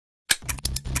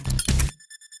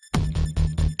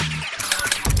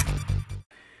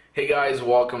Hey guys,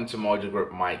 welcome to Mojo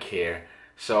Group. Mike here.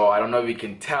 So I don't know if you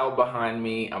can tell behind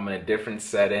me, I'm in a different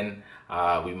setting.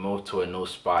 We moved to a new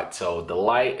spot, so the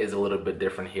light is a little bit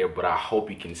different here, but I hope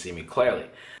you can see me clearly.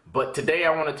 But today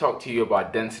I want to talk to you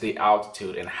about density,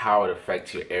 altitude, and how it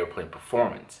affects your airplane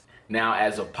performance. Now,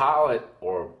 as a pilot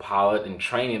or pilot in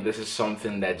training, this is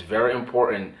something that's very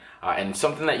important and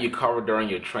something that you cover during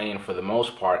your training for the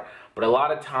most part. But a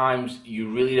lot of times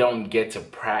you really don't get to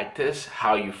practice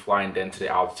how you fly in density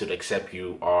altitude except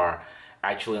you are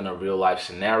actually in a real life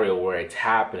scenario where it's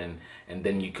happening, and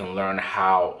then you can learn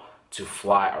how to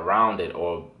fly around it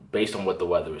or based on what the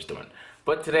weather is doing.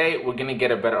 But today we're going to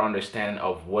get a better understanding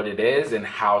of what it is and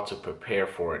how to prepare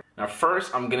for it. Now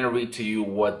first I'm going to read to you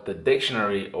what the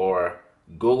dictionary or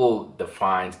Google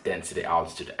defines density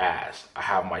altitude as. I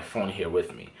have my phone here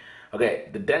with me. Okay,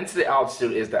 the density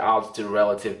altitude is the altitude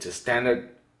relative to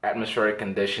standard atmospheric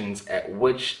conditions at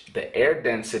which the air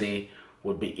density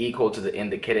would be equal to the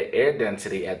indicated air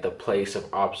density at the place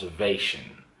of observation.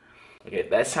 Okay,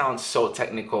 that sounds so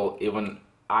technical, even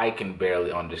I can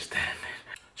barely understand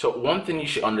it. So one thing you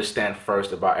should understand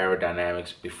first about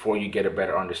aerodynamics before you get a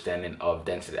better understanding of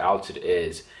density altitude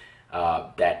is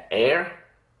that air,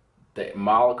 the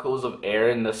molecules of air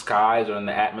in the skies or in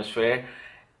the atmosphere,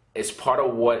 it's part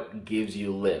of what gives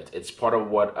you lift. It's part of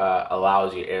what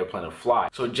allows your airplane to fly.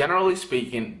 So generally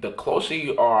speaking, the closer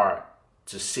you are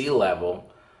to sea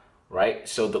level, right?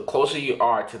 So the closer you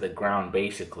are to the ground,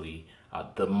 basically,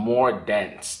 the more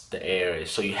dense the air is.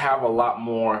 So you have a lot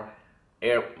more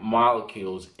air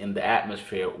molecules in the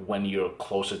atmosphere when you're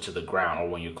closer to the ground or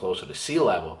when you're closer to sea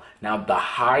level. Now, the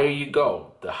higher you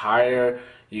go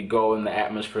in the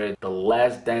atmosphere, the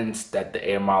less dense that the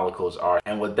air molecules are.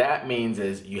 And what that means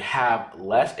is you have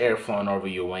less air flowing over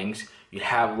your wings, you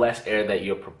have less air that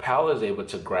your propeller is able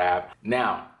to grab.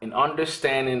 Now, in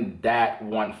understanding that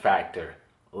one factor,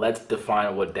 let's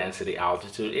define what density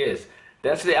altitude is.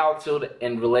 Density altitude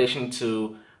in relation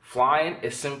to flying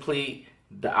is simply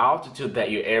the altitude that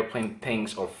your airplane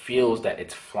thinks or feels that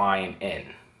it's flying in.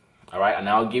 All right, and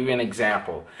I'll give you an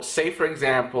example. Say, for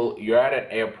example, you're at an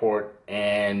airport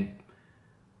and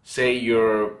say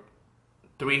you're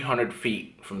 300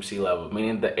 feet from sea level,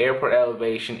 meaning the airport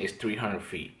elevation is 300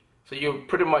 feet. So you're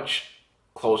pretty much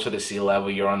closer to sea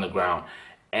level, you're on the ground,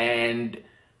 and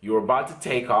you're about to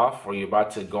take off or you're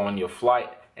about to go on your flight,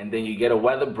 and then you get a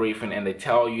weather briefing and they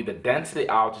tell you the density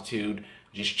altitude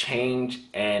just changed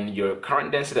and your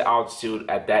current density altitude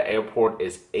at that airport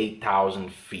is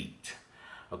 8,000 feet.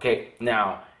 Okay,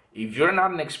 now if you're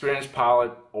not an experienced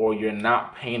pilot or you're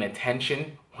not paying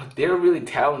attention, what they're really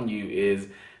telling you is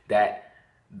that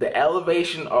the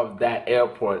elevation of that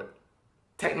airport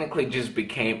technically just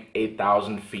became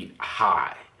 8,000 feet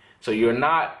high. So you're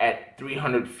not at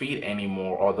 300 feet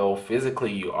anymore, although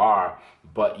physically you are,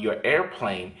 but your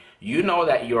airplane, you know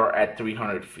that you're at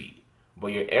 300 feet, but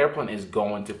your airplane is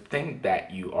going to think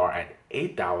that you are at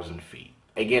 8,000 feet.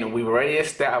 Again, we've already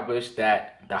established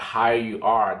that the higher you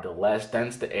are, the less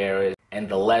dense the air is and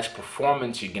the less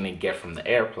performance you're going to get from the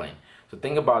airplane. So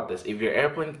think about this. If your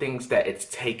airplane thinks that it's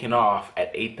taking off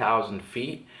at 8,000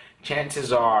 feet,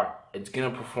 chances are it's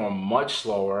going to perform much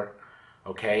slower,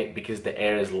 okay, because the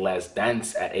air is less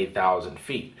dense at 8,000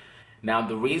 feet. Now,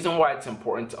 the reason why it's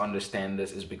important to understand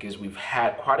this is because we've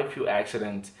had quite a few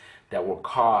accidents that were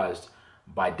caused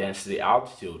by density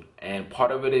altitude, and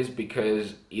part of it is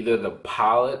because either the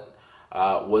pilot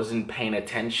wasn't paying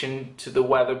attention to the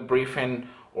weather briefing,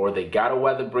 or they got a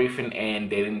weather briefing and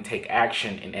they didn't take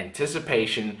action in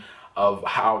anticipation of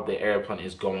how the airplane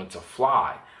is going to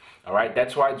fly. All right,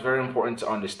 that's why it's very important to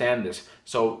understand this.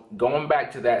 So going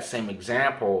back to that same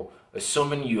example,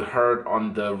 assuming you heard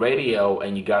on the radio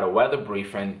and you got a weather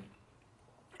briefing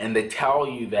and they tell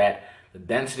you that the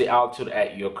density altitude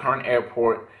at your current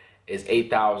airport is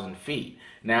 8,000 feet.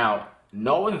 Now,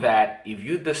 knowing that, if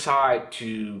you decide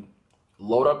to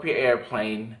load up your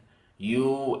airplane,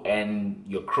 you and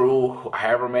your crew,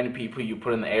 however many people you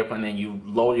put in the airplane, and you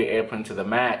load your airplane to the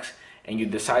max, and you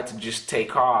decide to just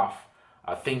take off,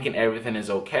 thinking everything is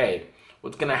okay,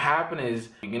 what's going to happen is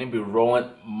you're going to be rolling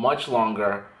much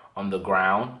longer on the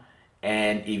ground,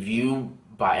 and if you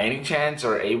by any chance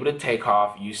are able to take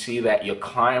off, you see that your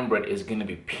climb rate is going to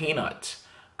be peanuts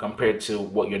compared to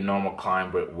what your normal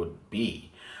climb rate would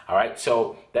be. All right,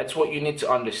 so that's what you need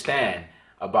to understand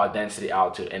about density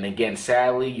altitude. And again,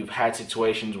 sadly, you've had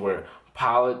situations where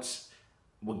pilots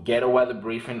would get a weather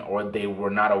briefing or they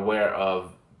were not aware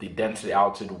of the density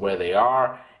altitude where they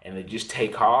are, and they just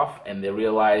take off and they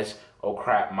realize, oh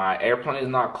crap, my airplane is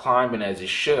not climbing as it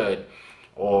should,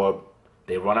 or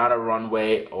they run out of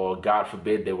runway, or God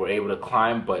forbid they were able to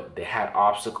climb but they had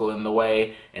obstacle in the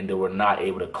way and they were not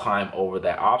able to climb over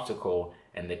that obstacle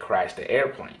and they crashed the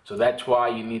airplane. So that's why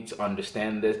you need to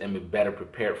understand this and be better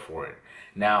prepared for it.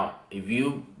 Now, if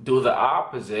you do the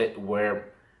opposite, where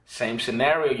same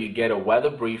scenario, you get a weather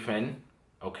briefing,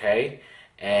 okay,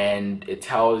 and it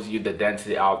tells you the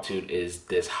density altitude is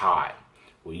this high.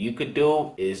 What you could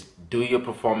do is do your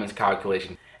performance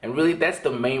calculation. And really, that's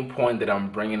the main point that I'm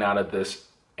bringing out of this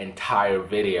entire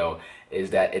video,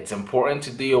 is that it's important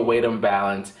to do your weight and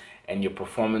balance and your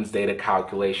performance data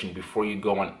calculation before you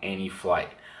go on any flight.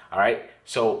 All right.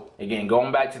 So again,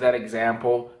 going back to that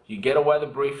example, you get a weather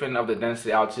briefing of the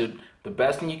density altitude. The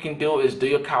best thing you can do is do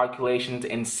your calculations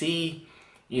and see,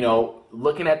 you know,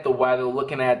 looking at the weather,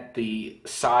 looking at the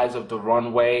size of the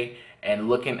runway, and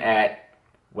looking at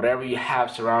whatever you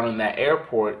have surrounding that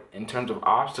airport in terms of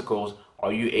obstacles.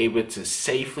 Are you able to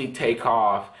safely take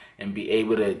off and be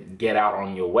able to get out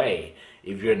on your way?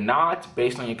 If you're not,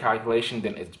 based on your calculation,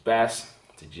 then it's best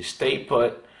to just stay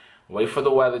put, wait for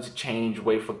the weather to change,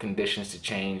 wait for conditions to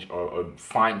change, or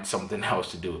find something else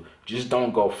to do. Just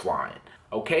don't go flying.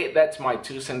 Okay, that's my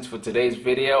 2 cents for today's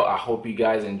video. I hope you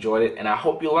guys enjoyed it, and I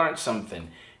hope you learned something.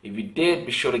 If you did,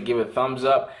 be sure to give a thumbs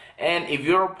up. And if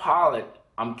you're a pilot,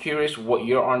 I'm curious what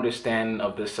your understanding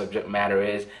of this subject matter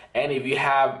is, and if you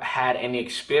have had any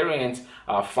experience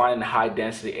flying in high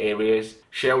density areas,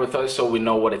 share with us so we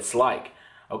know what it's like.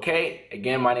 Okay,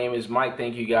 again, my name is Mike.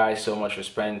 Thank you guys so much for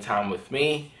spending time with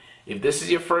me. If this is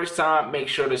your first time, make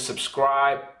sure to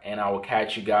subscribe, and I will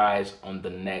catch you guys on the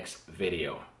next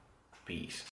video.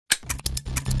 Peace.